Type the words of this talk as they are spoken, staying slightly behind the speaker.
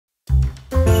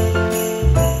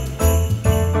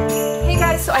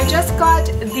just got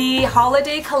the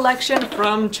holiday collection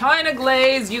from China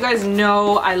Glaze. You guys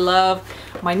know I love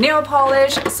my nail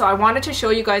polish, so I wanted to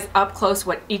show you guys up close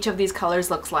what each of these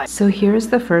colors looks like. So here's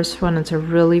the first one. It's a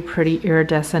really pretty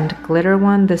iridescent glitter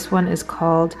one. This one is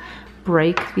called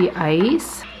Break the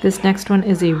Ice. This next one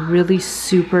is a really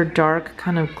super dark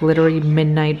kind of glittery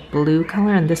midnight blue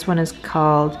color, and this one is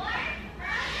called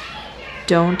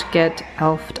Don't Get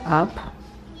Elfed Up.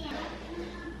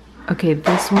 Okay,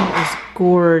 this one is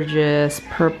gorgeous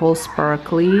purple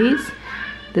sparklies.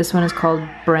 This one is called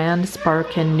Brand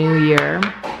Sparkin' New Year.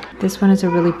 This one is a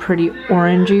really pretty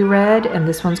orangey red, and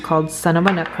this one's called Son of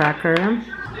a Nutcracker.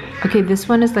 Okay, this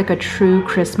one is like a true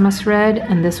Christmas red,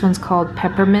 and this one's called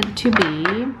Peppermint to Be.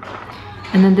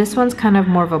 And then this one's kind of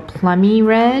more of a plummy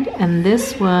red, and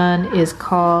this one is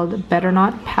called Better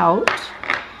Not Pout.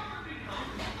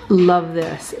 Love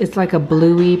this. It's like a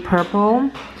bluey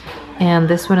purple. And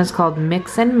this one is called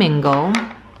Mix and Mingle.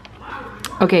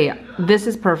 Okay, this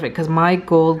is perfect because my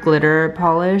gold glitter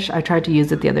polish, I tried to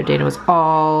use it the other day and it was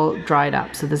all dried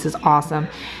up. So this is awesome.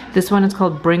 This one is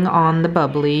called Bring On the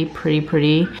Bubbly.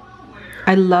 Pretty.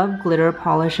 I love glitter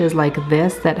polishes like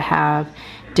this that have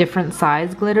different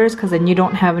size glitters because then you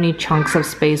don't have any chunks of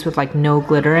space with like no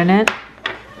glitter in it.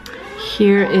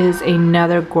 Here is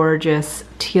another gorgeous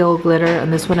teal glitter,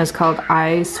 and this one is called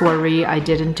I Sorry I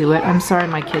Didn't Do It. I'm sorry,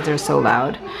 my kids are so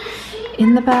loud.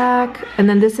 In the back, and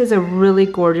then this is a really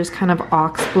gorgeous kind of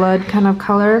oxblood kind of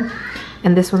color,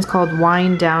 and this one's called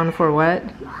Wind Down for What?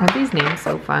 Aren't these names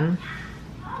so fun?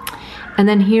 And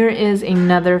then here is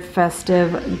another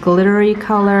festive glittery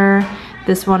color.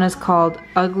 This one is called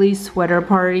Ugly Sweater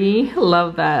Party.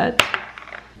 Love that.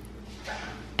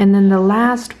 And then the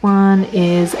last one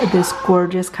is this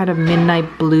gorgeous kind of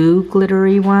midnight blue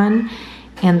glittery one.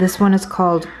 And this one is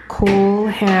called Cool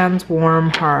Hands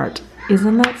Warm Heart.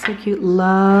 Isn't that so cute?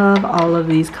 Love all of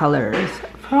these colors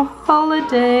for a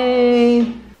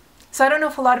holiday. So I don't know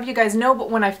if a lot of you guys know,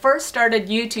 but when I first started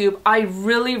YouTube, I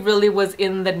really was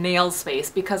in the nail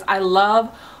space because I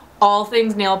love all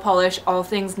things nail polish, all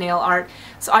things nail art.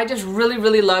 So I just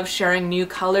really love sharing new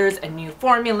colors and new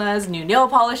formulas, new nail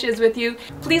polishes with you.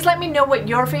 Please let me know what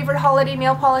your favorite holiday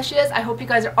nail polish is. I hope you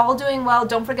guys are all doing well.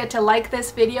 Don't forget to like this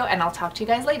video, and I'll talk to you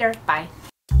guys later. Bye.